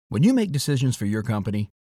When you make decisions for your company,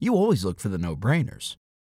 you always look for the no-brainers.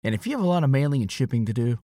 And if you have a lot of mailing and shipping to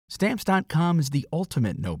do, Stamps.com is the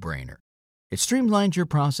ultimate no-brainer. It streamlines your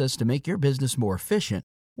process to make your business more efficient,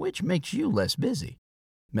 which makes you less busy.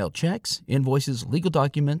 Mail checks, invoices, legal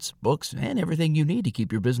documents, books, and everything you need to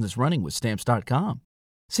keep your business running with Stamps.com.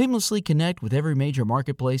 Seamlessly connect with every major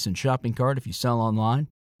marketplace and shopping cart if you sell online.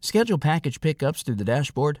 Schedule package pickups through the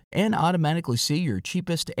dashboard and automatically see your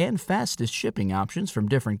cheapest and fastest shipping options from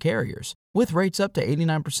different carriers, with rates up to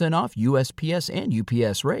 89% off USPS and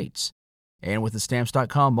UPS rates. And with the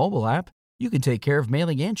Stamps.com mobile app, you can take care of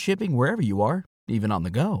mailing and shipping wherever you are, even on the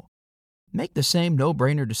go. Make the same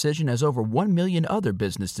no-brainer decision as over 1 million other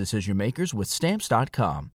business decision makers with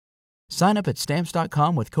Stamps.com. Sign up at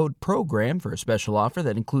Stamps.com with code PROGRAM for a special offer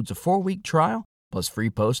that includes a 4-week trial, plus free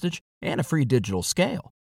postage and a free digital scale.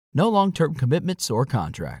 No long-term commitments or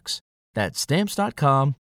contracts. That's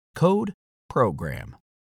Stamps.com, code PROGRAM.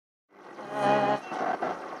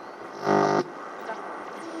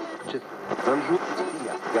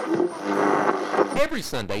 Every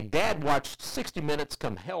Sunday, Dad watched 60 Minutes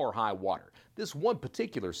come hell or high water. This one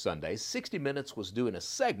particular Sunday, 60 Minutes was doing a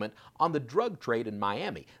segment on the drug trade in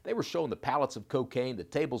Miami. They were showing the pallets of cocaine, the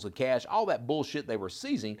tables of cash, all that bullshit they were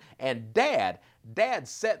seizing, and Dad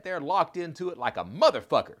sat there locked into it like a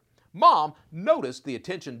motherfucker. Mom noticed the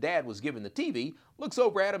attention Dad was giving the TV, looks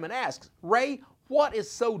over at him and asks, "Ray, what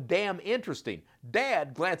is so damn interesting?"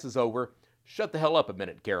 Dad glances over, "Shut the hell up a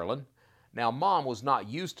minute, Carolyn." Now, Mom was not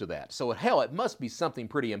used to that, so hell, it must be something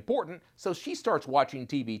pretty important, so she starts watching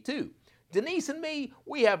TV too. Denise and me,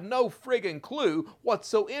 we have no friggin' clue what's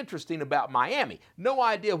so interesting about Miami. No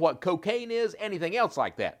idea what cocaine is, anything else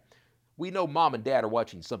like that. We know Mom and Dad are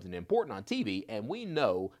watching something important on TV, and we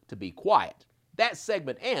know to be quiet. That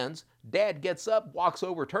segment ends, Dad gets up, walks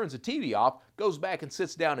over, turns the TV off, goes back and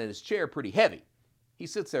sits down in his chair pretty heavy. He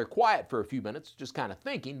sits there quiet for a few minutes, just kind of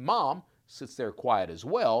thinking. Mom sits there quiet as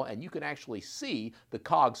well, and you can actually see the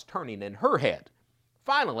cogs turning in her head.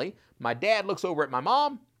 Finally, my dad looks over at my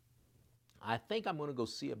mom. "I think I'm going to go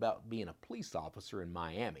see about being a police officer in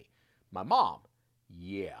Miami." My mom,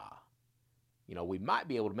 "Yeah. We might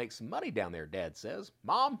be able to make some money down there," Dad says.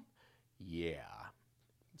 Mom, "Yeah."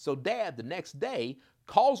 So Dad, the next day,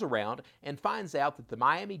 calls around and finds out that the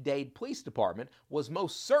Miami-Dade Police Department was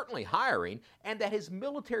most certainly hiring and that his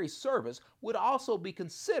military service would also be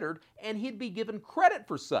considered and he'd be given credit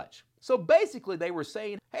for such. So basically they were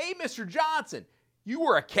saying, "Hey, Mr. Johnson, you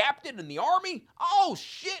were a captain in the Army? Oh,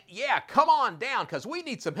 shit, yeah, come on down, because we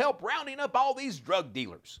need some help rounding up all these drug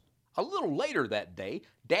dealers." A little later that day,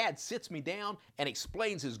 Dad sits me down and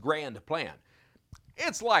explains his grand plan.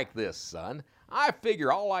 "It's like this, son. I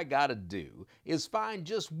figure all I gotta do is find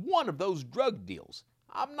just one of those drug deals.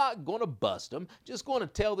 I'm not gonna bust them, just gonna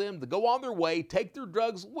tell them to go on their way, take their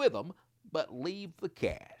drugs with them, but leave the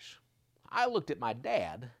cash." I looked at my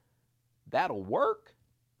dad. "That'll work?"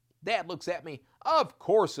 Dad looks at me. "Of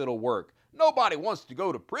course it'll work. Nobody wants to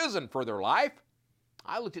go to prison for their life."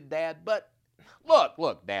 I looked at Dad, "But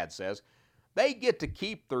look," Dad says, "they get to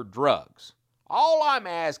keep their drugs. All I'm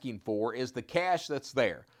asking for is the cash that's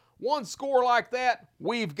there. One score like that,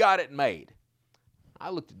 we've got it made."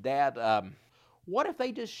 I looked at Dad, "What if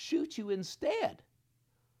they just shoot you instead?"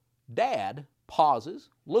 Dad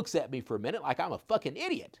pauses, looks at me for a minute like I'm a fucking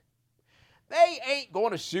idiot. "They ain't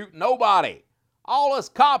going to shoot nobody. All us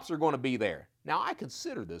cops are going to be there." Now I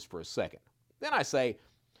consider this for a second. Then I say,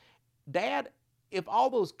 "Dad, if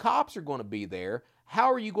all those cops are going to be there,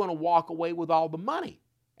 how are you going to walk away with all the money?"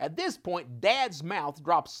 At this point, Dad's mouth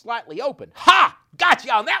drops slightly open. "Ha! Got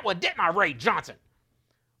you on that one, didn't I, Ray Johnson?"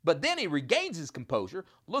 But then he regains his composure,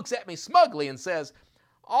 looks at me smugly and says,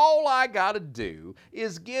 "All I gotta do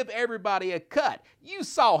is give everybody a cut. You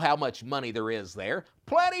saw how much money there is there.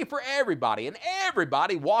 Plenty for everybody, and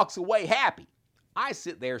everybody walks away happy." I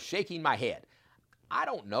sit there shaking my head. "I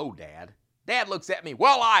don't know, Dad." Dad looks at me.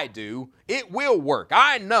 "Well, I do. It will work.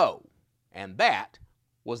 I know." And that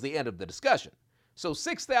was the end of the discussion. So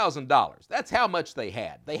 $6,000, that's how much they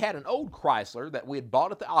had. They had an old Chrysler that we had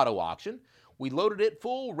bought at the auto auction. We loaded it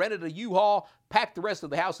full, rented a U-Haul, packed the rest of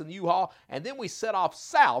the house in the U-Haul, and then we set off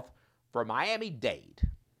south for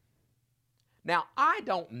Miami-Dade. Now, I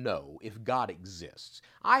don't know if God exists.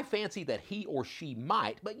 I fancy that he or she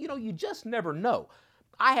might, but you just never know.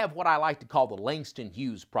 I have what I like to call the Langston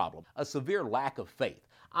Hughes problem, a severe lack of faith.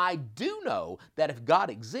 I do know that if God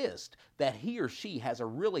exists, that he or she has a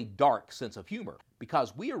really dark sense of humor,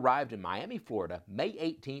 because we arrived in Miami, Florida, May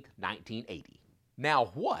 18th, 1980. Now,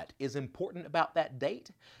 what is important about that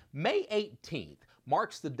date? May 18th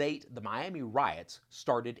marks the date the Miami riots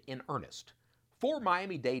started in earnest. 4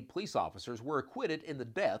 Miami-Dade police officers were acquitted in the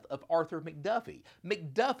death of Arthur McDuffie.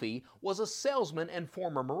 McDuffie was a salesman and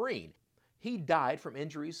former Marine. He died from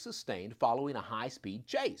injuries sustained following a high-speed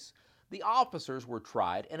chase. The officers were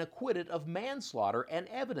tried and acquitted of manslaughter and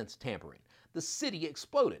evidence tampering. The city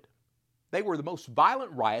exploded. They were the most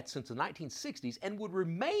violent riots since the 1960s and would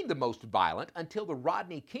remain the most violent until the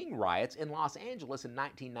Rodney King riots in Los Angeles in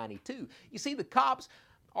 1992. You see, the cops,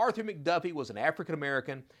 Arthur McDuffie was an African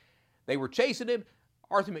American. They were chasing him.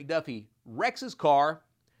 Arthur McDuffie wrecks his car.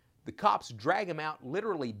 The cops drag him out,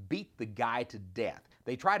 literally beat the guy to death.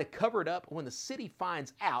 They try to cover it up. When the city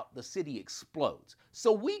finds out, the city explodes.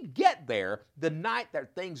 So we get there the night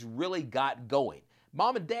that things really got going.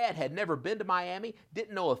 Mom and Dad had never been to Miami,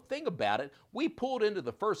 didn't know a thing about it. We pulled into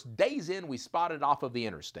the first Days Inn we spotted off of the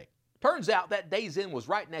interstate. Turns out that Days Inn was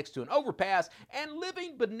right next to an overpass, and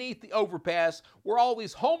living beneath the overpass were all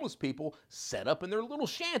these homeless people set up in their little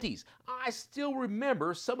shanties. I still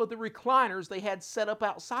remember some of the recliners they had set up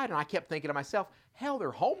outside, and I kept thinking to myself, hell, they're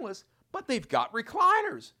homeless, but they've got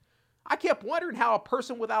recliners. I kept wondering how a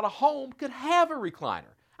person without a home could have a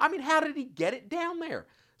recliner. I mean, how did he get it down there?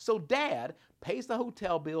 So Dad pays the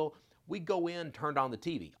hotel bill. We go in, turned on the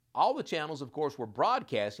TV. All the channels, of course, were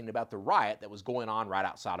broadcasting about the riot that was going on right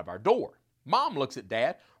outside of our door. Mom looks at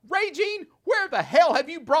Dad. Regine, where the hell have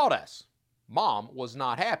you brought us? Mom was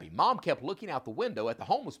not happy. Mom kept looking out the window at the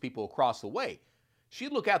homeless people across the way.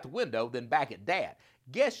 She'd look out the window, then back at Dad.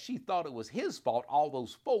 Guess she thought it was his fault all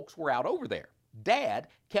those folks were out over there. Dad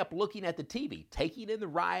kept looking at the TV, taking in the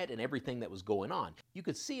riot and everything that was going on. You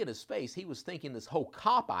could see in his face he was thinking this whole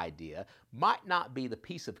cop idea might not be the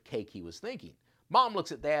piece of cake he was thinking. Mom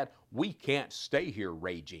looks at Dad. We can't stay here,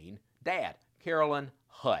 Regine. Dad, Carolyn,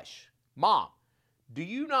 hush. Mom, do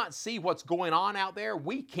you not see what's going on out there?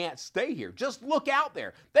 We can't stay here. Just look out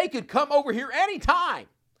there. They could come over here anytime.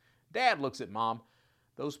 Dad looks at Mom.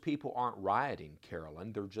 Those people aren't rioting,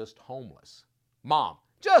 Carolyn. They're just homeless. Mom,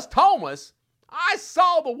 just homeless? I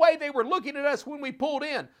saw the way they were looking at us when we pulled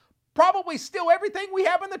in. Probably steal everything we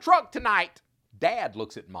have in the truck tonight. Dad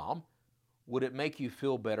looks at Mom. Would it make you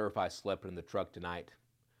feel better if I slept in the truck tonight?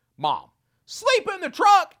 Mom, sleep in the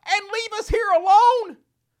truck and leave us here alone?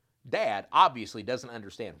 Dad obviously doesn't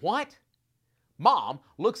understand. What? Mom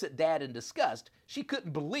looks at Dad in disgust. She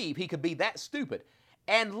couldn't believe he could be that stupid.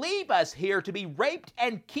 And leave us here to be raped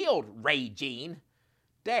and killed, Regine.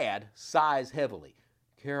 Dad sighs heavily.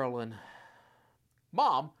 Carolyn.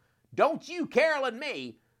 Mom, don't you Carolyn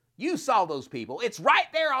me. You saw those people. It's right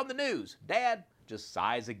there on the news. Dad just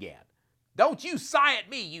sighs again. Don't you sigh at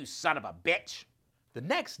me, you son of a bitch. The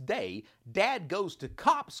next day, Dad goes to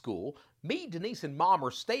cop school. Me, Denise, and Mom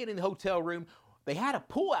are staying in the hotel room. They had a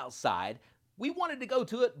pool outside. We wanted to go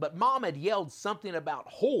to it, but Mom had yelled something about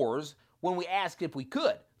whores when we asked if we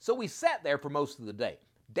could. So we sat there for most of the day.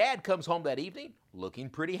 Dad comes home that evening looking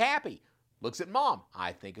pretty happy. Looks at Mom.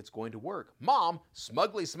 I think it's going to work. Mom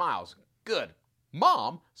smugly smiles. Good.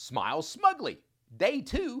 Mom smiles smugly. Day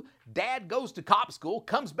 2, Dad goes to cop school,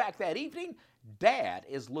 comes back that evening. Dad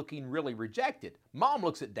is looking really rejected. Mom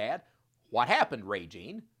looks at Dad. What happened,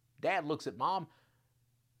 Regine? Dad looks at Mom.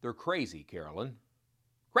 They're crazy, Carolyn.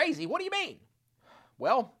 Crazy? What do you mean?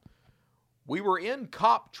 Well, we were in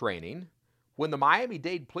cop training when the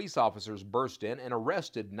Miami-Dade police officers burst in and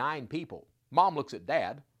arrested 9 people. Mom looks at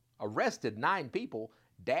Dad. Arrested 9 people.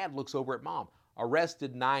 Dad looks over at Mom.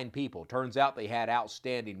 Arrested 9 people. Turns out they had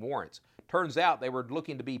outstanding warrants. Turns out they were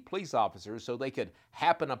looking to be police officers so they could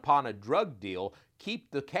happen upon a drug deal, keep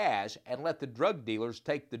the cash, and let the drug dealers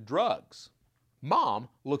take the drugs. Mom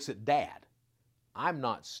looks at Dad. I'm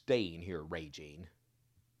not staying here, Regine.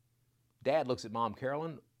 Dad looks at Mom.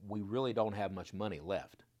 Carolyn, we really don't have much money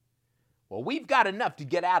left. Well, we've got enough to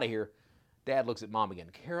get out of here. Dad looks at Mom again.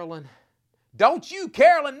 Carolyn, don't you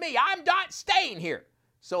Carolyn me. I'm not staying here.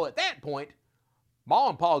 So at that point, Ma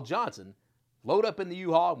and Paul Johnson load up in the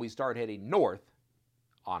U-Haul and we start heading north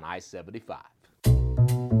on I-75.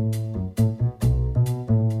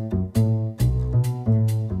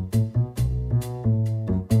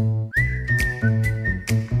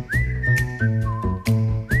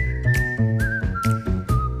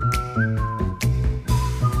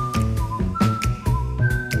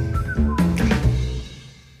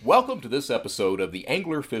 Welcome to this episode of the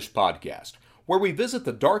Angler Fish Podcast, where we visit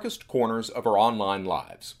the darkest corners of our online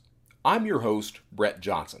lives. I'm your host, Brett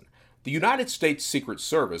Johnson. The United States Secret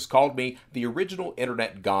Service called me the original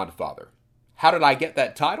internet godfather. How did I get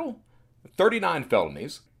that title? 39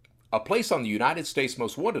 felonies, a place on the United States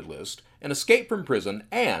Most Wanted list, an escape from prison,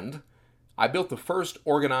 and I built the first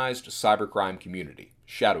organized cybercrime community,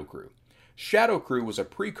 Shadow Crew. Shadow Crew was a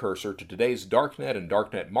precursor to today's darknet and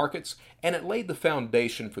darknet markets, and it laid the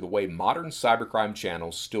foundation for the way modern cybercrime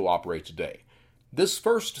channels still operate today. This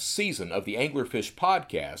first season of the Anglerfish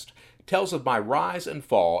podcast tells of my rise and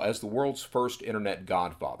fall as the world's first internet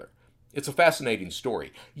godfather. It's a fascinating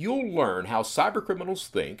story. You'll learn how cybercriminals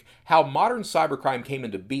think, how modern cybercrime came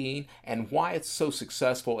into being, and why it's so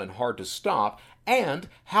successful and hard to stop, and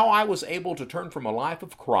how I was able to turn from a life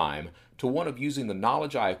of crime to one of using the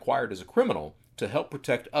knowledge I acquired as a criminal to help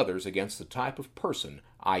protect others against the type of person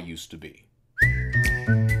I used to be.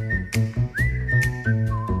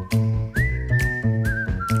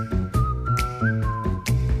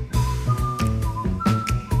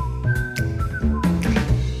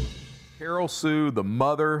 Carol Sue, the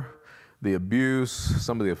mother, the abuse,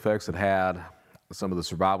 some of the effects it had, some of the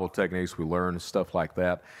survival techniques we learned, stuff like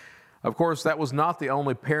that. Of course, that was not the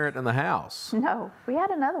only parent in the house. No, we had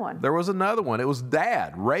another one. There was another one. It was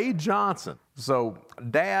Dad, Ray Johnson. So,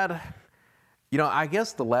 Dad, I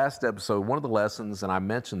guess the last episode, one of the lessons, and I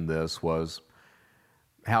mentioned this, was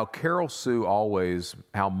how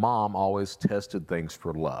Mom always tested things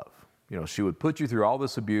for love. She would put you through all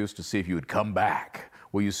this abuse to see if you would come back.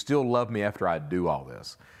 Will you still love me after I do all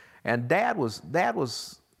this? And Dad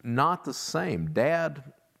was not the same. Dad,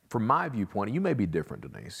 from my viewpoint, you may be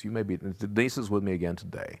different, Denise. Denise is with me again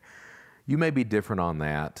today. You may be different on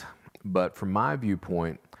that, but from my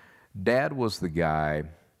viewpoint, Dad was the guy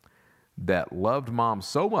that loved Mom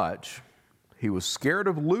so much, he was scared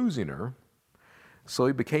of losing her, so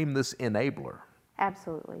he became this enabler.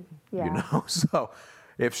 Absolutely, yeah. So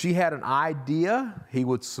if she had an idea, he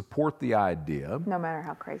would support the idea. No matter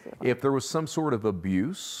how crazy it was. If there was some sort of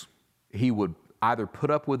abuse, he would either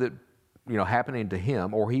put up with it, happening to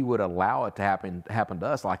him, or he would allow it to happen to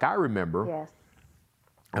us. Like I remember, yes.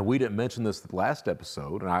 And we didn't mention this the last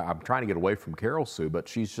episode, and I'm trying to get away from Carol Sue, but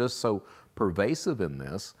she's just so pervasive in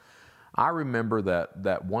this. I remember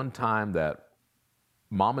that one time that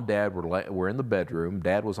Mom and Dad were in the bedroom.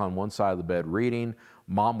 Dad was on one side of the bed reading.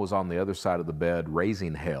 Mom was on the other side of the bed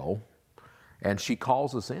raising hell. And she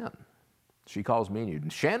calls us in. She calls me and you.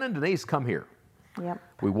 Shannon, Denise, come here. Yep.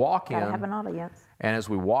 We walk in. Gotta have an audience. And as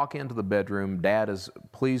we walk into the bedroom, Dad is,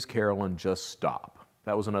 please, Carolyn, just stop.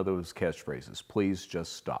 That was another of his catchphrases. Please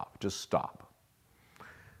just stop. Just stop.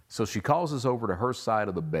 So she calls us over to her side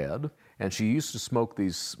of the bed, and she used to smoke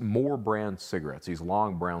these Moore brand cigarettes, these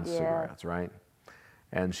long brown cigarettes, right?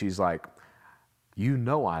 And she's like,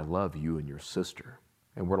 I love you and your sister.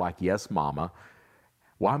 And we're like, yes, Mama.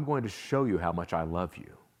 Well, I'm going to show you how much I love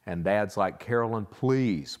you. And Dad's like, Carolyn,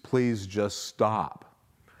 please just stop.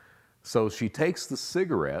 So she takes the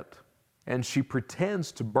cigarette and she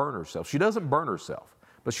pretends to burn herself. She doesn't burn herself,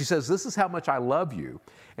 but she says, this is how much I love you.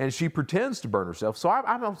 And she pretends to burn herself. So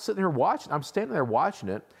I'm sitting here watching, I'm standing there watching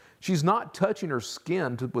it. She's not touching her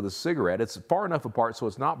skin with a cigarette. It's far enough apart so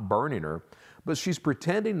it's not burning her, but she's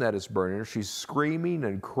pretending that it's burning her. She's screaming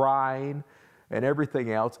and crying and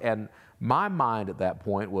everything else. And my mind at that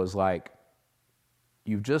point was like,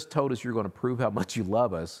 you've just told us you're going to prove how much you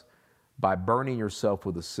love us by burning yourself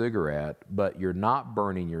with a cigarette, but you're not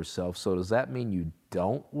burning yourself. So does that mean you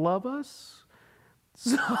don't love us?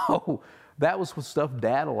 So that was what stuff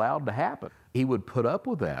Dad allowed to happen. He would put up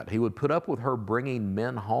with that. He would put up with her bringing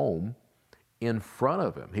men home in front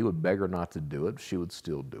of him. He would beg her not to do it. She would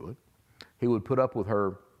still do it. He would put up with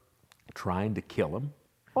her trying to kill him.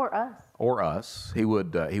 Or us. He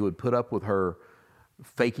would put up with her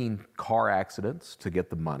faking car accidents to get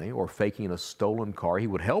the money, or faking a stolen car. He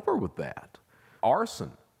would help her with that.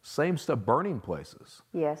 Arson, same stuff, burning places.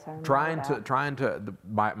 Yes, I remember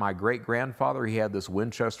My great-grandfather, he had this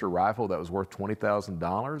Winchester rifle that was worth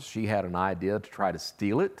 $20,000. She had an idea to try to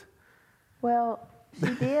steal it. Well,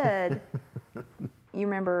 she did. You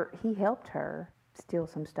remember, he helped her steal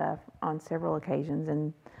some stuff on several occasions,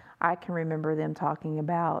 and I can remember them talking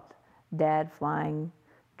about Dad flying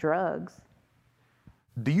drugs.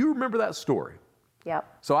 Do you remember that story?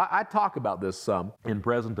 Yep. So I talk about this some in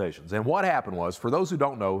presentations. And what happened was, for those who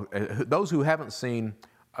don't know, those who haven't seen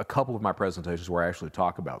a couple of my presentations where I actually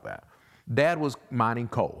talk about that, Dad was mining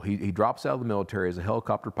coal. He drops out of the military as a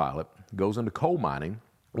helicopter pilot, goes into coal mining.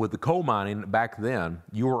 With the coal mining, back then,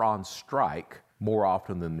 you were on strike more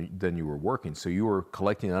often than you were working. So you were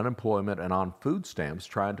collecting unemployment and on food stamps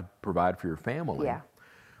trying to provide for your family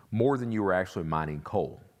more than you were actually mining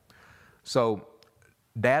coal. So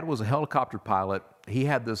Dad was a helicopter pilot. He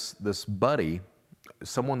had this buddy,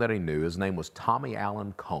 someone that he knew. His name was Tommy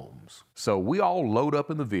Allen Combs. So we all load up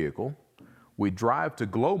in the vehicle. We drive to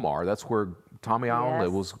Glomar. That's where Tommy Allen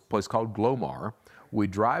lived. It was a place called Glomar. We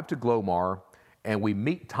drive to Glomar, and we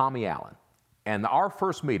meet Tommy Allen. And our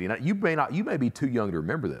first meeting, you may be too young to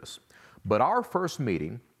remember this, but our first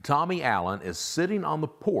meeting, Tommy Allen is sitting on the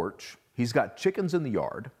porch. He's got chickens in the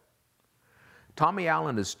yard. Tommy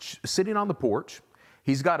Allen is sitting on the porch.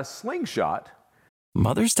 He's got a slingshot.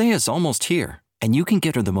 Mother's Day is almost here, and you can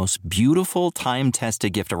get her the most beautiful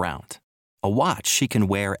time-tested gift around. A watch she can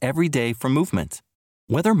wear every day from Movement.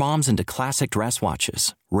 Whether mom's into classic dress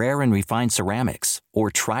watches, rare and refined ceramics,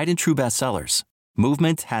 or tried and true bestsellers,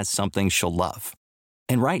 Movement has something she'll love.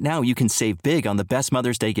 And right now you can save big on the best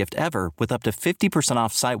Mother's Day gift ever with up to 50%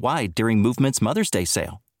 off site-wide during Movement's Mother's Day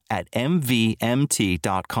sale at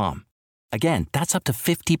MVMT.com. Again, that's up to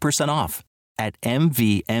 50% off at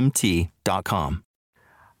MVMT.com.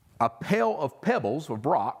 A pail of pebbles, of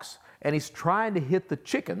rocks, and he's trying to hit the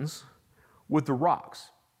chickens with the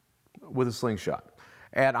rocks, with a slingshot.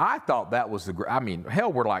 And I thought that was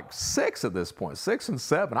we're like 6 at this point, 6 and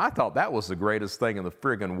 7. I thought that was the greatest thing in the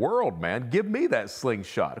friggin' world, man. Give me that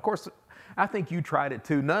slingshot. Of course, I think you tried it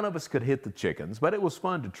too. None of us could hit the chickens, but it was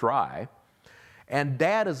fun to try. And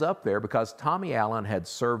Dad is up there because Tommy Allen had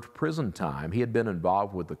served prison time. He had been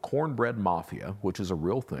involved with the cornbread mafia, which is a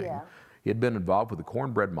real thing. Yeah. He had been involved with the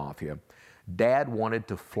cornbread mafia. Dad wanted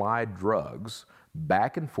to fly drugs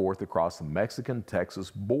back and forth across the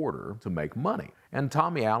Mexican-Texas border to make money. And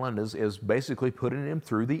Tommy Allen is basically putting him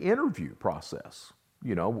through the interview process.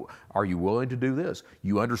 You know, are you willing to do this?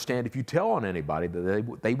 You understand if you tell on anybody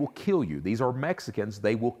that they will kill you. These are Mexicans.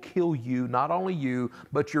 They will kill you, not only you,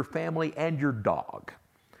 but your family and your dog.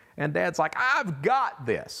 And Dad's like, I've got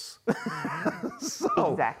this.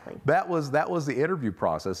 So exactly. That was the interview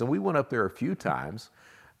process. And we went up there a few times.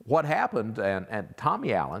 What happened, and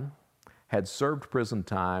Tommy Allen had served prison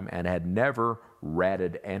time and had never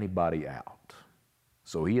ratted anybody out.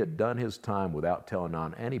 So he had done his time without telling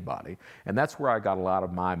on anybody. And that's where I got a lot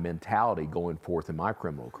of my mentality going forth in my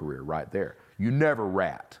criminal career, right there. You never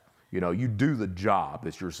rat. You know, you do the job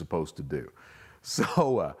that you're supposed to do.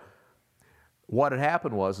 So what had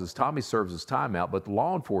happened was Tommy serves his time out, but the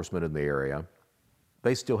law enforcement in the area,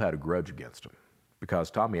 they still had a grudge against him.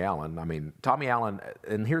 Because Tommy Allen,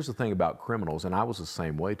 and here's the thing about criminals, and I was the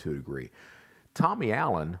same way to a degree. Tommy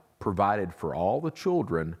Allen provided for all the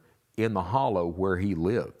children in the hollow where he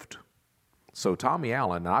lived. So Tommy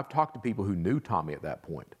Allen, and I've talked to people who knew Tommy at that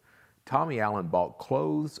point, Tommy Allen bought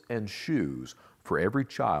clothes and shoes for every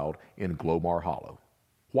child in Glomar Hollow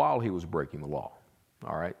while he was breaking the law.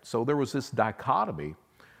 All right, so there was this dichotomy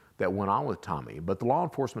that went on with Tommy, but the law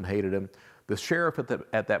enforcement hated him. The sheriff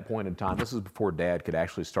at that point in time, this is before Dad could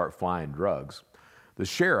actually start flying drugs, the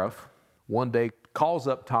sheriff one day calls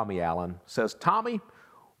up Tommy Allen, says, Tommy,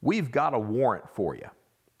 we've got a warrant for you.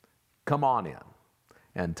 Come on in.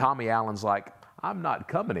 And Tommy Allen's like, I'm not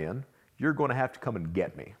coming in. You're going to have to come and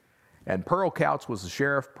get me. And Pearl Couch was the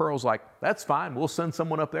sheriff. Pearl's like, that's fine. We'll send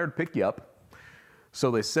someone up there to pick you up. So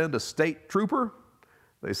they send a state trooper.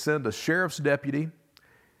 They send a sheriff's deputy.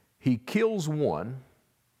 He kills one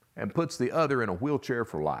and puts the other in a wheelchair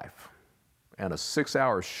for life. And a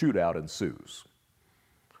 6-hour shootout ensues.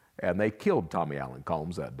 And they killed Tommy Allen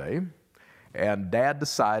Combs that day. And Dad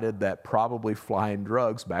decided that probably flying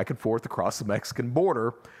drugs back and forth across the Mexican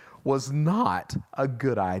border was not a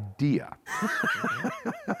good idea.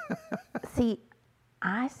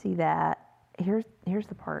 I see that. Here's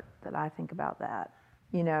the part that I think about that.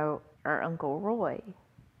 You know, our Uncle Roy.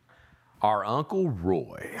 Our Uncle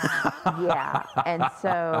Roy. Yeah. And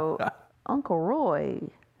so Uncle Roy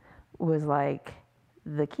was like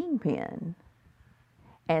the kingpin.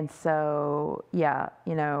 And so, yeah,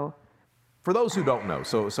 you know. For those who don't know,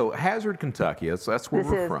 so Hazard, Kentucky, that's where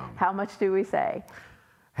we're from. How much do we say?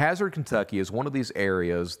 Hazard, Kentucky is one of these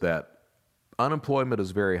areas that unemployment is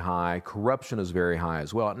very high, corruption is very high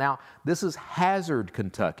as well. Now, this is Hazard,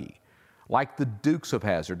 Kentucky, like the Dukes of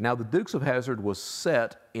Hazzard. Now, the Dukes of Hazzard was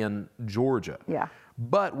set in Georgia. Yeah.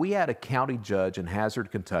 But we had a county judge in Hazard,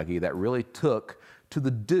 Kentucky that really took to the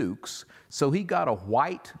Dukes. So he got a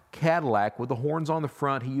white Cadillac with the horns on the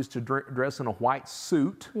front. He used to dress in a white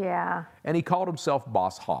suit. Yeah. And he called himself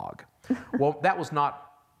Boss Hogg. Well, that was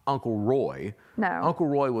not Uncle Roy. No. Uncle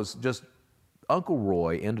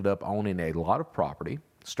Roy ended up owning a lot of property.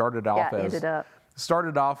 Started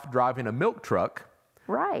off driving a milk truck.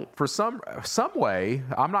 Right. For some way,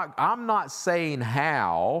 I'm not saying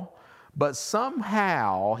how, but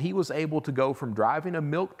somehow he was able to go from driving a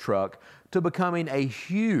milk truck to becoming a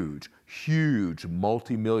huge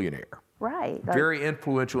multimillionaire. Right. Very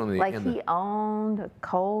influential in the... He owned a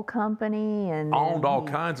coal company and... Owned all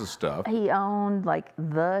kinds of stuff. He owned,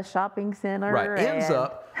 the shopping center. Right. Ends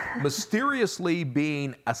up mysteriously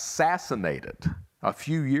being assassinated a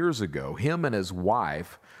few years ago. Him and his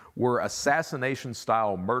wife were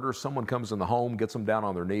assassination-style murder. Someone comes in the home, gets them down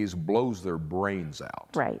on their knees, blows their brains out.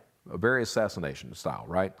 Right. A very assassination style,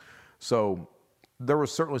 right? So there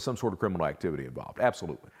was certainly some sort of criminal activity involved,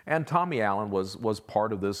 absolutely. And Tommy Allen was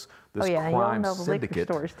part of this crime syndicate.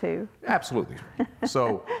 Liquor stores too. Absolutely.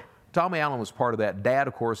 So Tommy Allen was part of that. Dad,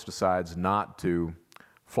 of course, decides not to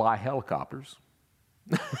fly helicopters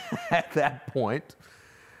at that point.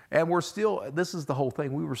 And this is the whole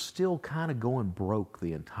thing, we were still kind of going broke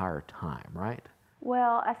the entire time, right?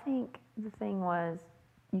 Well, I think the thing was,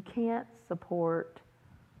 you can't support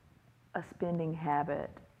a spending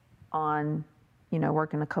habit on,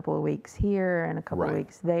 working a couple of weeks here and a couple of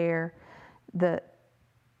weeks there. The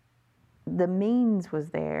means was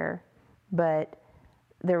there, but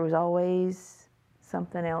there was always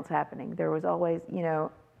something else happening. There was always,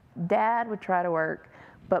 Dad would try to work,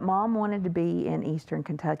 but Mom wanted to be in Eastern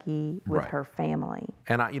Kentucky with her family.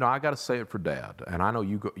 And I got to say it for Dad, and I know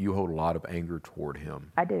you hold a lot of anger toward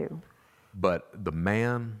him. I do. But the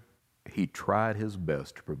man, he tried his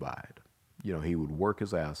best to provide. He would work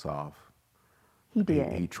his ass off. He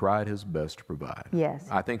did. He tried his best to provide. Yes.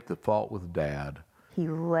 I think the fault with Dad. He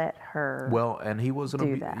let her. Well, and he wasn't.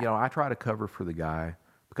 Do that. I try to cover for the guy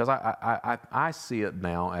because I see it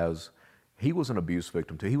now as he was an abuse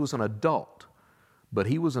victim too. He was an adult, but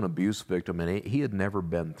he was an abuse victim, and he had never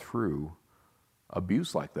been through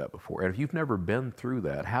abuse like that before. And if you've never been through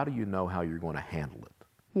that, how do you know how you're going to handle it?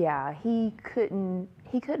 Yeah, he couldn't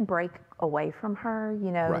break away from her.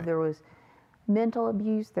 There was mental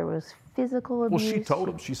abuse, there was physical abuse. Well, she told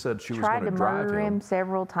him. She said she was going to drive him. Tried to murder him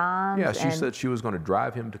several times. Yeah, she said she was going to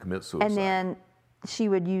drive him to commit suicide. And then she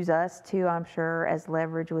would use us too, I'm sure, as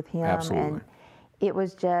leverage with him. Absolutely. And it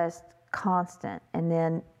was just constant.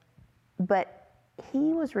 But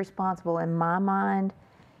he was responsible in my mind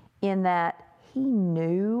in that he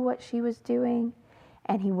knew what she was doing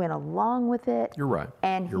and he went along with it. You're right.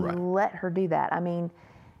 And he let her do that. I mean,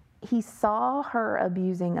 he saw her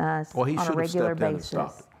abusing us on a regular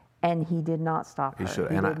basis. And he did not stop her.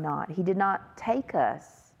 He did not. He did not take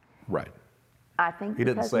us. Right. I think he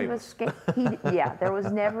because he was scared. There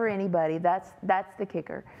was never anybody. That's the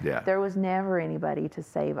kicker. Yeah. There was never anybody to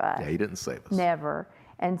save us. Yeah, he didn't save us. Never.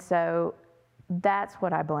 And so that's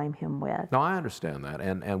what I blame him with. No, I understand that.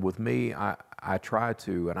 And with me, I try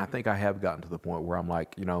to, and I think I have gotten to the point where I'm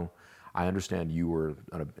like, I understand you were,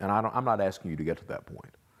 and I'm not asking you to get to that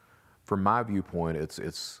point. From my viewpoint,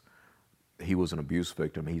 he was an abuse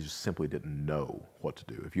victim. He just simply didn't know what to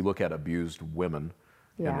do. If you look at abused women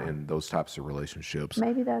in those types of relationships,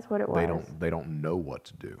 maybe that's what it was. They don't know what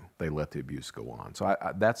to do. They let the abuse go on. So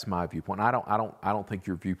that's my viewpoint. I don't think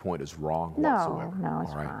your viewpoint is wrong whatsoever. No,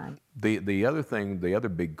 it's fine. The other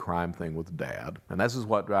big crime thing with Dad, and this is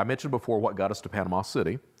what I mentioned before, what got us to Panama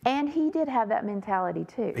City. And he did have that mentality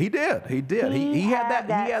too. He did. He had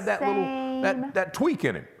that tweak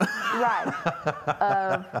in him.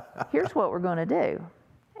 Right. Here's what we're going to do.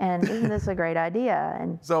 And isn't this a great idea?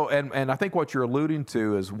 And so, and I think what you're alluding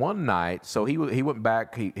to is one night. So he went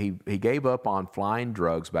back. He gave up on flying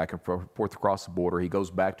drugs back and forth across the border. He goes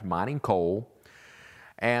back to mining coal,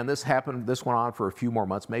 and this went on for a few more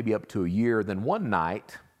months, maybe up to a year. Then one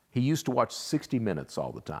night, he used to watch 60 Minutes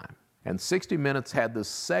all the time, and 60 Minutes had this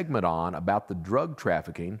segment on about the drug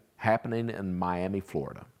trafficking happening in Miami,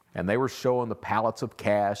 Florida, and they were showing the pallets of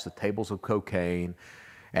cash, the tables of cocaine.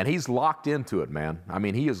 And he's locked into it, man. I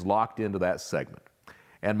mean, he is locked into that segment.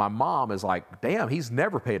 And my mom is like, damn, he's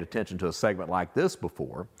never paid attention to a segment like this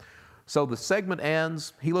before. So the segment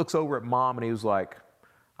ends, he looks over at Mom and he was like,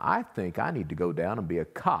 I think I need to go down and be a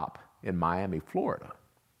cop in Miami, Florida.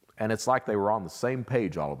 And it's like they were on the same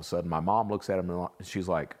page all of a sudden. My mom looks at him and she's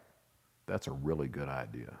like, that's a really good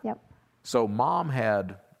idea. Yep. So Mom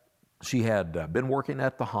had been working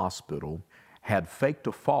at the hospital, had faked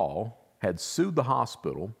a fall, had sued the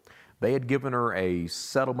hospital. They had given her a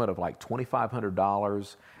settlement of like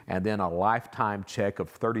 $2,500 and then a lifetime check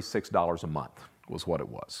of $36 a month was what it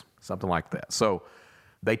was, something like that. So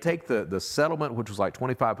they take the settlement, which was like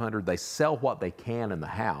 $2,500, they sell what they can in the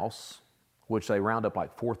house, which they round up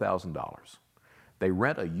like $4,000. They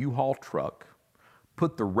rent a U-Haul truck,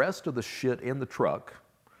 put the rest of the shit in the truck,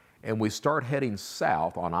 and we start heading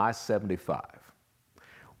south on I-75.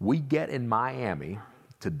 We get in Miami,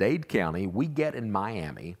 to Dade County, we get in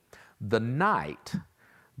Miami the night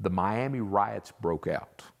the Miami riots broke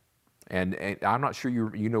out. And I'm not sure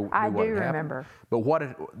you know what happened. I do remember.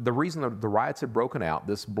 But the reason the riots had broken out,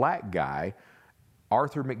 this black guy,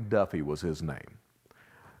 Arthur McDuffie was his name.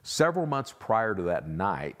 Several months prior to that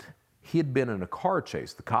night, he had been in a car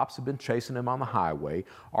chase. The cops had been chasing him on the highway.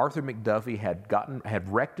 Arthur McDuffie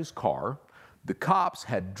had wrecked his car. The cops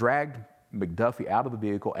had dragged McDuffie out of the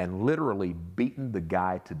vehicle and literally beaten the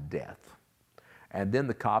guy to death. And then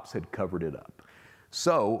the cops had covered it up.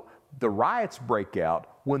 So the riots break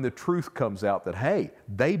out when the truth comes out that, hey,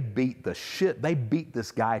 they beat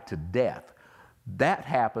this guy to death. That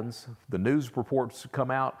happens, the news reports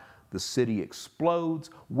come out, the city explodes.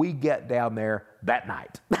 We get down there that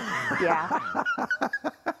night. Yeah.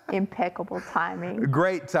 Impeccable timing.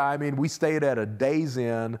 Great timing. We stayed at a Days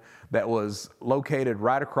Inn that was located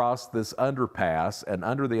right across this underpass, and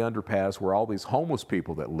under the underpass were all these homeless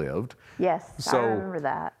people that lived. Yes, I remember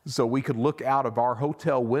that. So we could look out of our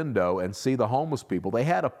hotel window and see the homeless people. They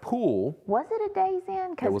had a pool. Was it a Days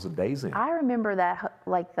Inn? It was a Days Inn. I remember that,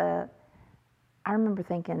 I remember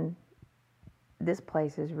thinking, this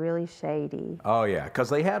place is really shady. Oh yeah, because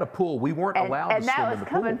they had a pool. We weren't allowed to swim in the pool. And that was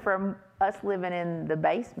coming from us living in the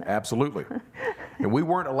basement. Absolutely. And we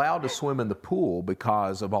weren't allowed to swim in the pool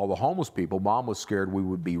because of all the homeless people. Mom was scared we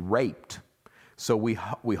would be raped. So we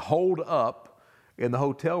holed up in the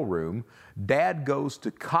hotel room. Dad goes to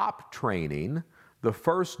cop training the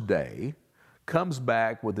first day, comes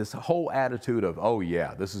back with this whole attitude of, oh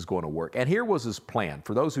yeah, this is going to work. And here was his plan,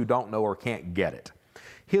 for those who don't know or can't get it.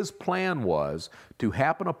 His plan was to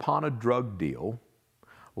happen upon a drug deal,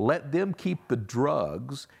 let them keep the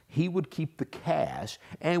drugs, he would keep the cash,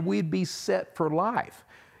 and we'd be set for life.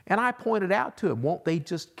 And I pointed out to him, won't they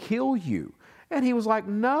just kill you? And he was like,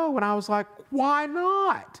 no. And I was like, why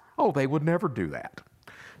not? Oh, they would never do that.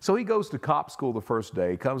 So he goes to cop school the first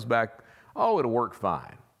day, comes back, oh, it'll work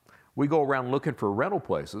fine. We go around looking for rental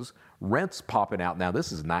places. Rent's popping out. Now,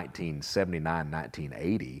 this is 1979,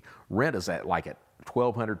 1980. Rent is at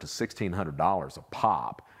 $1,200 to $1,600 a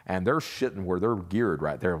pop, and they're shitting where they're geared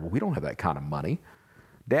right there. Well, we don't have that kind of money.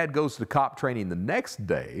 Dad goes to cop training the next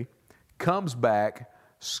day, comes back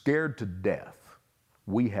scared to death.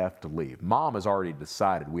 We have to leave. Mom has already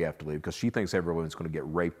decided we have to leave because she thinks everyone's going to get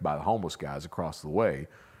raped by the homeless guys across the way.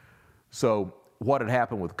 So what had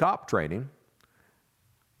happened with cop training,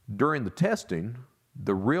 during the testing,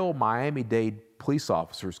 the real Miami-Dade police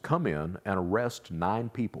officers come in and arrest 9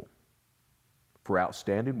 people for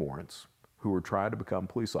outstanding warrants who were trying to become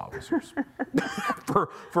police officers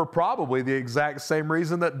for probably the exact same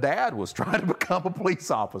reason that Dad was trying to become a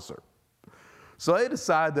police officer. So they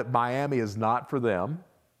decide that Miami is not for them.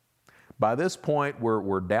 By this point,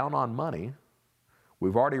 we're down on money.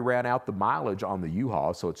 We've already ran out the mileage on the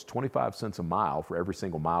U-Haul, so it's 25 cents a mile for every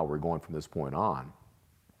single mile we're going from this point on.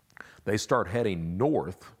 They start heading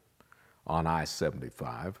north on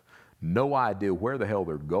I-75. No idea where the hell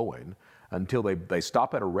they're going until they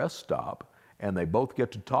stop at a rest stop and they both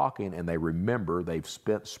get to talking and they remember they've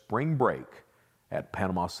spent spring break at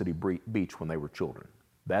Panama City Beach when they were children.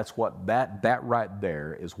 That's what, that right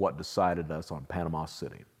there is what decided us on Panama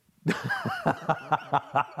City.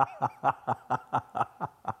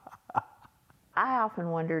 I often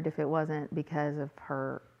wondered if it wasn't because of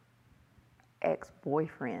her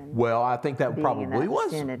ex-boyfriend. Well, I think that probably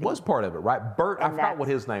was part of it, right? Bert, I forgot what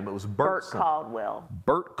his name, it was Bert Caldwell.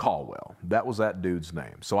 Bert Caldwell, that was that dude's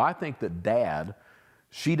name. So I think that Dad,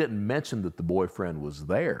 she didn't mention that the boyfriend was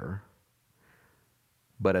there,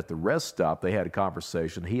 but at the rest stop, they had a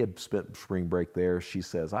conversation. He had spent spring break there. She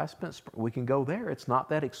says, we can go there. It's not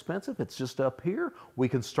that expensive. It's just up here. We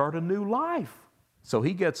can start a new life. So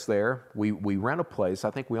he gets there. We rent a place.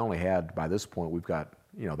 I think we only had, by this point,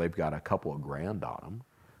 they've got a couple of grand on them.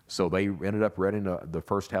 So they ended up renting the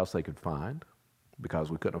first house they could find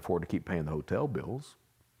because we couldn't afford to keep paying the hotel bills.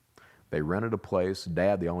 They rented a place.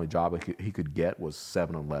 Dad, the only job he could get was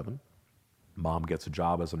 7-Eleven. Mom gets a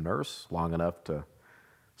job as a nurse long enough to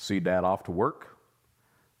see Dad off to work,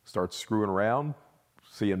 starts screwing around,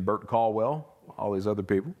 seeing Bert Caldwell, all these other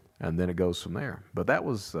people, and then it goes from there. But that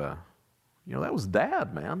was, that was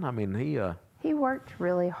Dad, man. I mean, he worked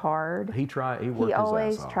really hard. He worked his ass off. He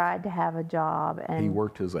always tried to have a job, and he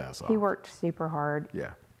worked his ass off. He worked super hard.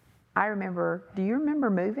 Yeah. I remember. Do you remember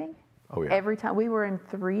moving? Oh yeah. Every time we were in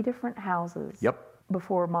 3 different houses. Yep.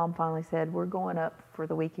 Before Mom finally said we're going up for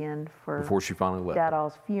the weekend for before she finally left.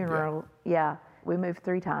 Dad's funeral. Yeah. We moved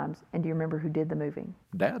 3 times. And do you remember who did the moving?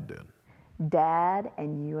 Dad did. Dad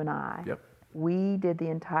and you and I. Yep. We did the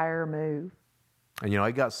entire move. And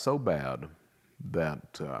it got so bad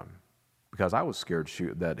that because I was scared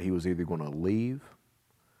that he was either going to leave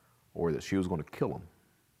or that she was going to kill him.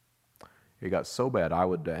 It got so bad,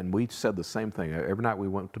 and we said the same thing. Every night we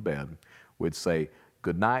went to bed, we'd say,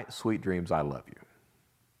 "Good night, sweet dreams, I love you."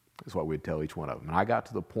 That's what we'd tell each one of them. And I got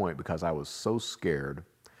to the point, because I was so scared,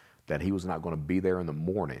 that he was not going to be there in the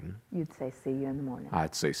morning, You'd say, see you in the morning.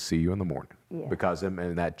 I'd say, see you in the morning. Yeah. Because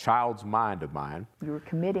in that child's mind of mine, You were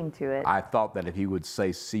committing to it. I thought that if he would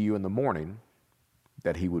say, see you in the morning,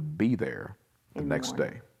 that he would be there the In the next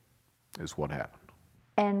morning. day, is what happened.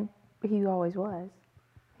 And he always was.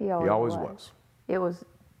 He always, He always was. It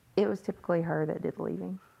was typically her that did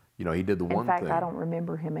leaving. You know, he did the one In fact, thing. I don't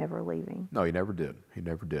remember him ever leaving. No, he never did. He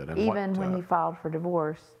never did. And Even when he filed for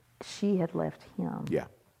divorce, she had left him. Yeah.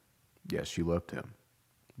 Yes, she left him.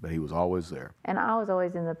 But he was always there. And I was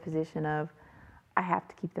always in the position of, I have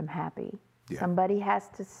to keep them happy. Yeah. Somebody has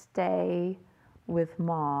to stay with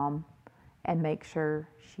mom and make sure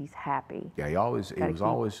she's happy. Yeah,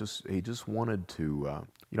 he just wanted to,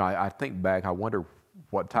 I think back, I wonder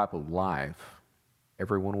what type of life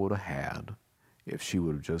everyone would have had if she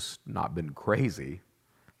would have just not been crazy,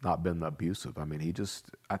 not been abusive. I mean,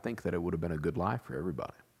 I think that it would have been a good life for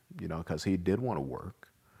everybody, because he did want to work.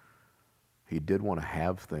 He did want to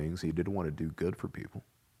have things. He did want to do good for people.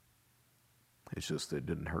 It's just it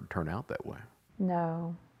didn't turn out that way.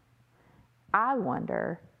 No. I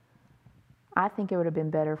wonder, I think it would have been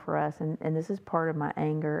better for us, and this is part of my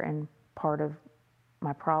anger and part of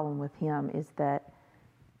my problem with him, is that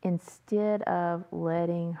instead of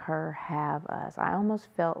letting her have us, I almost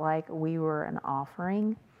felt like we were an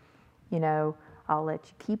offering. I'll let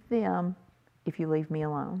you keep them if you leave me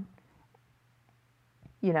alone.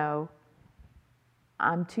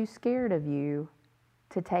 I'm too scared of you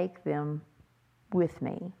to take them with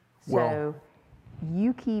me. So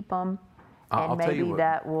you keep them, and I'll tell you maybe what,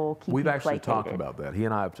 that will keep we've you actually talked placated. about that. He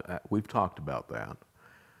and I we've talked about that.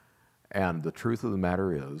 And the truth of the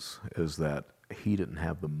matter is that he didn't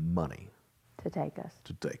have the money To take us.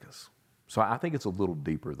 to take us. So I think it's a little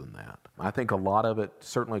deeper than that. I think a lot of it,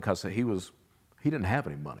 certainly because he didn't have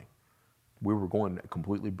any money. We were going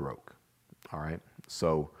completely broke, all right?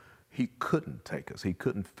 So he couldn't take us. He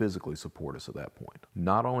couldn't physically support us at that point.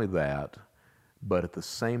 Not only that, but at the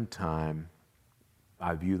same time,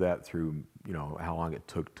 I view that through, how long it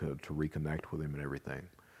took to reconnect with him and everything.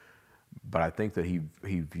 But I think that he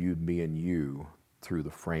viewed me and you through the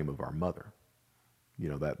frame of our mother.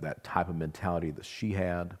 That type of mentality that she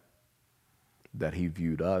had, that he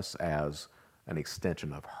viewed us as an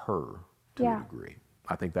extension of her to a degree.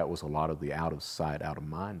 I think that was a lot of the out of sight, out of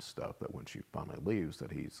mind stuff that when she finally leaves,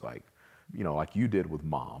 that he's like, like you did with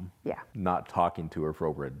mom. Yeah. Not talking to her for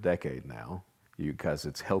over a decade now, because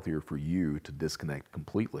it's healthier for you to disconnect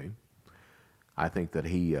completely. I think that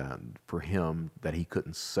for him, that he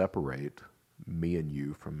couldn't separate me and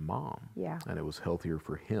you from mom. Yeah. And it was healthier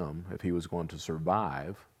for him, if he was going to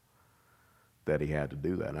survive, that he had to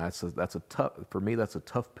do that. And for me, that's a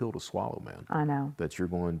tough pill to swallow, man. I know. That you're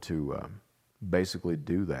going to basically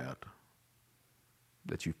do that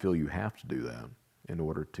you feel you have to do that in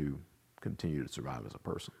order to continue to survive as a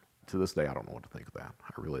person. To this day, I don't know what to think of that.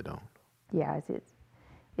 I really don't. Yeah,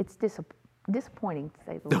 it's disappointing, to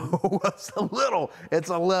say the least. Oh, it's a little. It's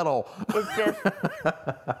just,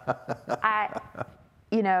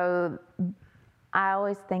 I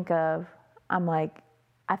always think of,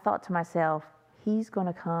 I thought to myself, he's going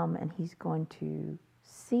to come and he's going to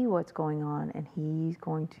see what's going on and he's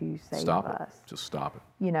going to save Stop us. it. Just stop it.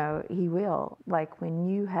 He will. Like when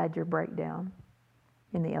you had your breakdown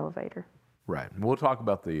in the elevator. Right. We'll talk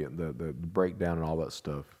about the breakdown and all that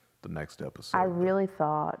stuff the next episode. I really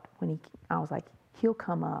thought I was like, he'll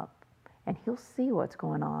come up and he'll see what's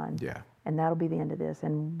going on. Yeah. And that'll be the end of this.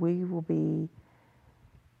 And we'll be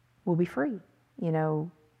free.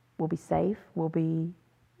 We'll be safe. We'll be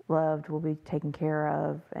loved. We'll be taken care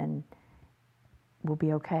of, and we'll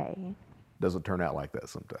be okay. Doesn't turn out like that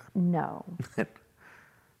sometimes. No.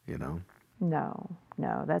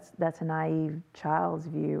 No. That's a naive child's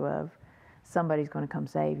view of somebody's going to come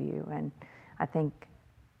save you. And I think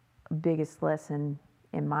biggest lesson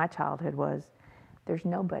in my childhood was there's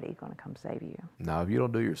nobody going to come save you. Now, if you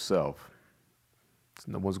don't do it yourself,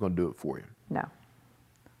 no one's going to do it for you. No.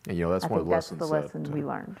 And that's one of the lessons. That's the lesson we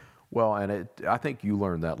learned. Well, and I think you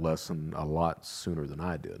learned that lesson a lot sooner than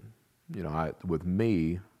I did. With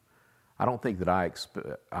me, I don't think that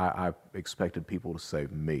I expected people to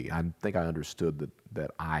save me. I think I understood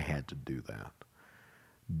that I had to do that.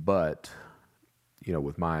 But,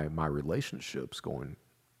 with my relationships going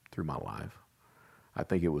through my life, I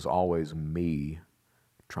think it was always me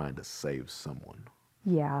trying to save someone.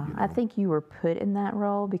 Yeah, I think you were put in that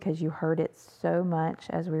role because you heard it so much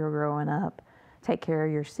as we were growing up. Take care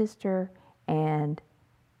of your sister, and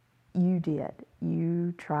you did.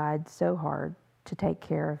 You tried so hard to take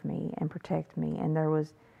care of me and protect me, and there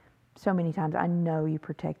was so many times I know you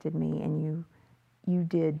protected me and you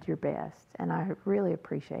did your best, and I really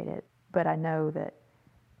appreciate it. But I know that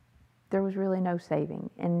there was really no saving.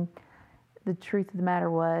 And the truth of the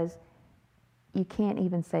matter was, you can't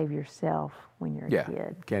even save yourself when you're a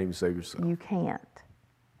kid. Can't even save yourself. You can't,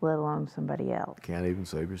 let alone somebody else. Can't even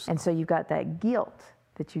save yourself. And so you've got that guilt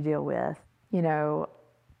that you deal with. You know,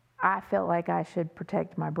 I felt like I should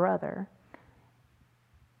protect my brother.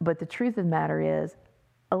 But the truth of the matter is,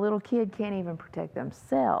 a little kid can't even protect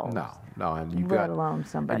themselves. No, and you've let alone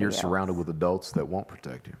somebody and you're else. surrounded with adults that won't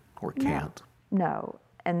protect you or can't. No,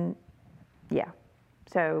 and yeah.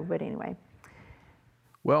 So, but anyway.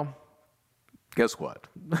 Well, guess what?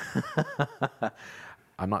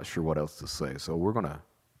 I'm not sure what else to say. So we're gonna,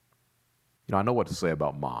 I know what to say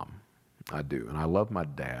about Mom. I do, and I love my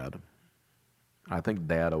dad. I think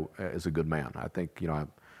Dad is a good man. I think,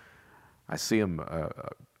 I see him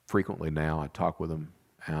frequently now. I talk with him.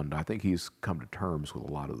 And I think he's come to terms with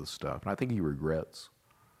a lot of this stuff. And I think he has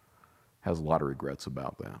a lot of regrets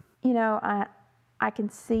about that. I can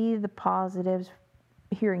see the positives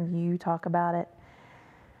hearing you talk about it.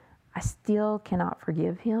 I still cannot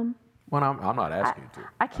forgive him. Well, I'm not asking you to.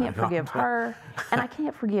 I can't forgive her, and I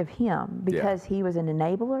can't forgive him because he was an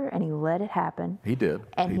enabler and he let it happen. He did.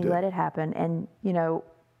 And he let it happen. And,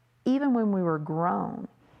 even when we were grown,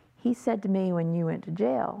 he said to me when you went to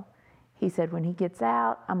jail, he said, when he gets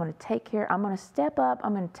out, I'm going to step up,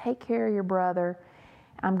 I'm going to take care of your brother.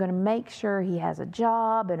 I'm going to make sure he has a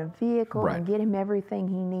job and a vehicle and get him everything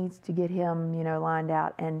he needs to get him, lined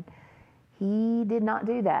out. And he did not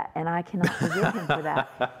do that, and I cannot forgive him for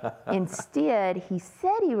that. Instead, he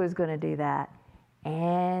said he was going to do that,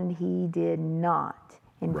 and he did not.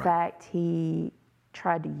 In fact, he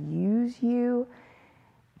tried to use you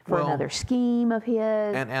for another scheme of his.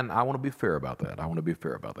 And I want to be fair about that.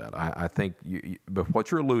 I think but what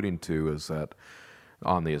you're alluding to is that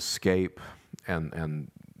on the escape and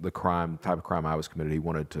the type of crime I was committed, he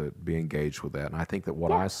wanted to be engaged with that. And I think that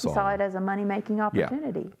what I saw. He saw it as a money-making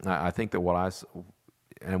opportunity. Yeah. I think that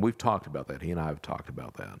and we've talked about that. He and I have talked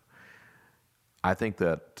about that. I think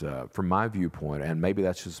that from my viewpoint, and maybe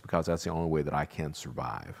that's just because that's the only way that I can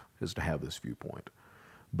survive, is to have this viewpoint.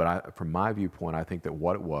 But from my viewpoint, I think that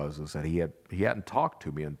what it was is that he hadn't talked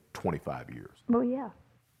to me in 25 years. Well, yeah.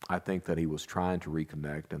 I think that he was trying to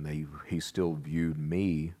reconnect, and he still viewed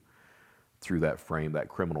me through that frame, that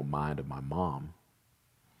criminal mind of my mom.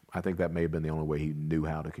 I think that may have been the only way he knew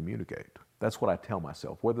how to communicate. That's what I tell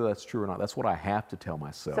myself. Whether that's true or not, that's what I have to tell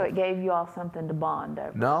myself. So it gave you all something to bond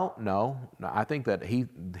over. No. I think that he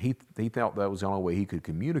felt that was the only way he could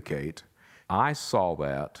communicate. I saw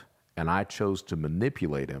that, and I chose to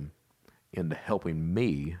manipulate him into helping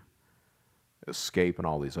me escape and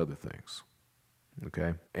all these other things.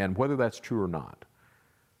 Okay? And whether that's true or not,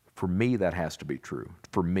 for me, that has to be true.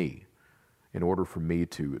 For me, in order for me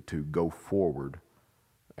to go forward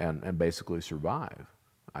and basically survive.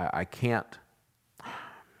 I cannot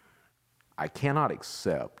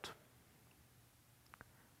accept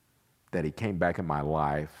that he came back in my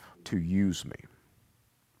life to use me.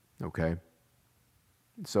 Okay?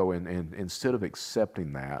 So instead of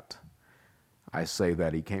accepting that, I say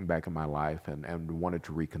that he came back in my life and wanted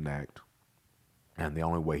to reconnect. And the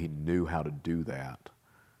only way he knew how to do that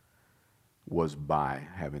was by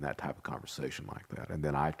having that type of conversation like that. And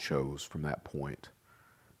then I chose from that point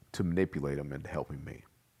to manipulate him into helping me.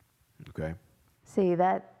 Okay? See,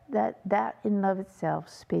 that in and of itself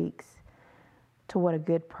speaks to what a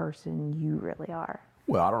good person you really are.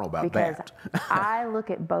 Well, I don't know about that. Because I look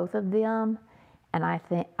at both of them and I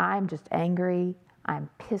think I'm just angry, I'm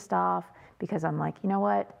pissed off, because I'm like, you know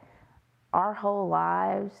what? Our whole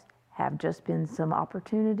lives have just been some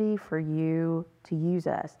opportunity for you to use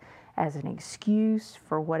us as an excuse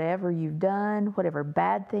for whatever you've done, whatever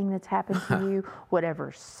bad thing that's happened to you,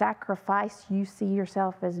 whatever sacrifice you see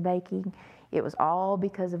yourself as making. It was all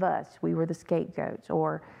because of us. We were the scapegoats.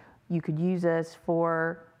 Or you could use us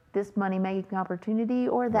for this money-making opportunity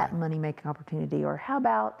or that money-making opportunity. Or how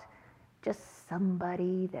about just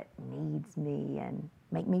somebody that needs me and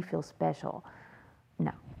make me feel special?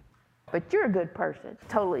 No. But you're a good person.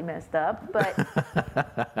 Totally messed up, but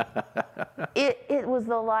it was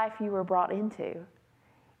the life you were brought into.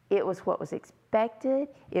 It was what was expected.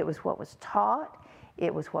 It was what was taught.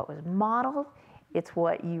 It was what was modeled. It's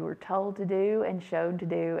what you were told to do and shown to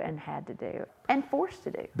do and had to do and forced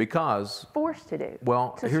to do. Because Forced to do.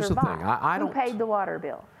 Well, to here's survive. the thing. I don't. Who paid the water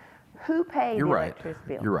bill? Who paid the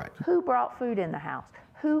electricity bill? You're right. Who brought food in the house?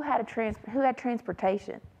 Who had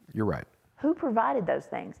transportation? You're right. Who provided those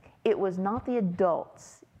things? It was not the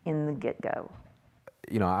adults in the get-go.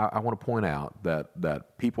 You know, I want to point out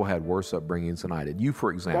that people had worse upbringings than I did. You,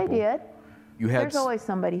 for example. They did. There's always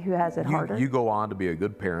somebody who has it harder. You go on to be a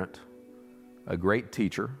good parent, a great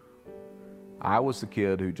teacher. I was the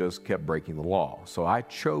kid who just kept breaking the law, so I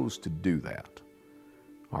chose to do that.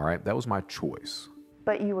 All right, that was my choice.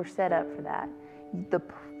 But you were set up for that. The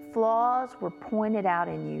flaws were pointed out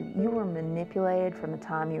in you. You were manipulated from the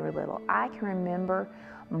time you were little. I can remember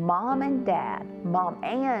mom and dad,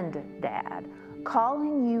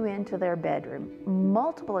 calling you into their bedroom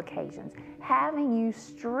multiple occasions, having you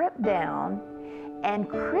stripped down and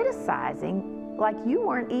criticizing like you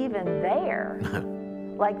weren't even there.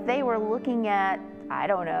 Like they were looking at, I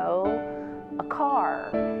don't know, a car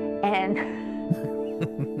and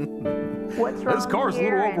what's wrong This car's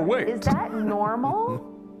here? a little overweight. Is that normal?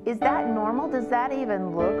 Is that normal? Does that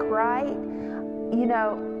even look right? You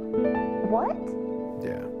know, what?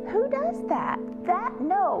 Yeah. Who does that?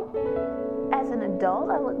 No. As an adult,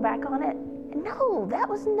 I look back on it, no, that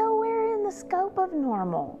was nowhere in the scope of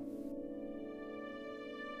normal.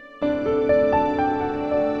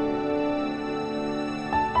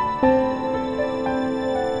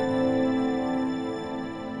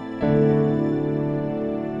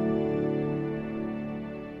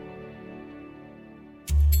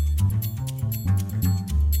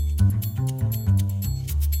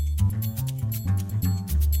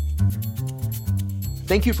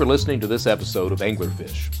 Thank you for listening to this episode of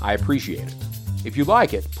Anglerfish. I appreciate it. If you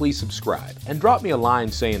like it, please subscribe and drop me a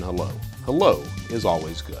line saying hello. Hello is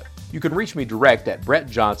always good. You can reach me direct at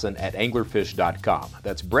brettjohnson@anglerfish.com.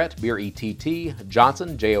 That's Brett, B-R-E-T-T,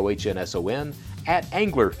 Johnson, J-O-H-N-S-O-N, at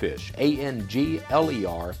Anglerfish,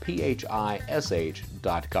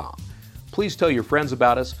 ANGLERPHISH.com. Please tell your friends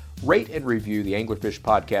about us, rate and review the Anglerfish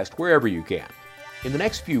podcast wherever you can. In the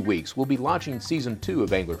next few weeks, we'll be launching Season 2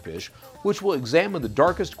 of Anglerfish, which will examine the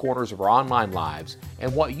darkest corners of our online lives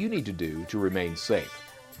and what you need to do to remain safe.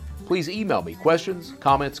 Please email me questions,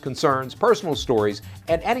 comments, concerns, personal stories,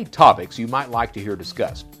 and any topics you might like to hear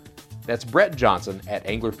discussed. That's Brett Johnson at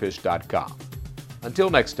anglerfish.com.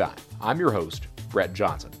 Until next time, I'm your host, Brett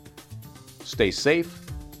Johnson. Stay safe,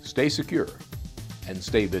 stay secure, and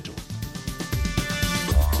stay vigilant.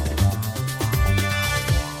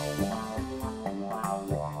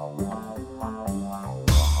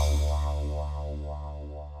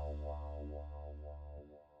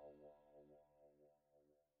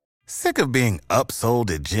 Sick of being upsold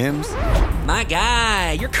at gyms? My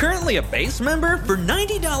guy, you're currently a base member? For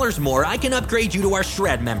 $90 more, I can upgrade you to our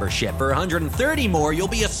Shred membership. For $130 more, you'll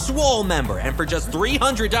be a Swole member. And for just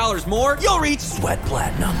 $300 more, you'll reach Sweat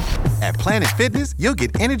Platinum. At Planet Fitness, you'll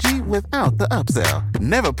get energy without the upsell.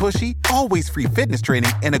 Never pushy, always free fitness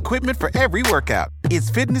training and equipment for every workout. It's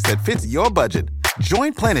fitness that fits your budget.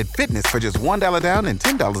 Join Planet Fitness for just $1 down and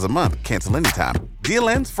 $10 a month. Cancel anytime. Deal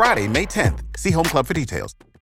ends Friday, May 10th. See Home Club for details.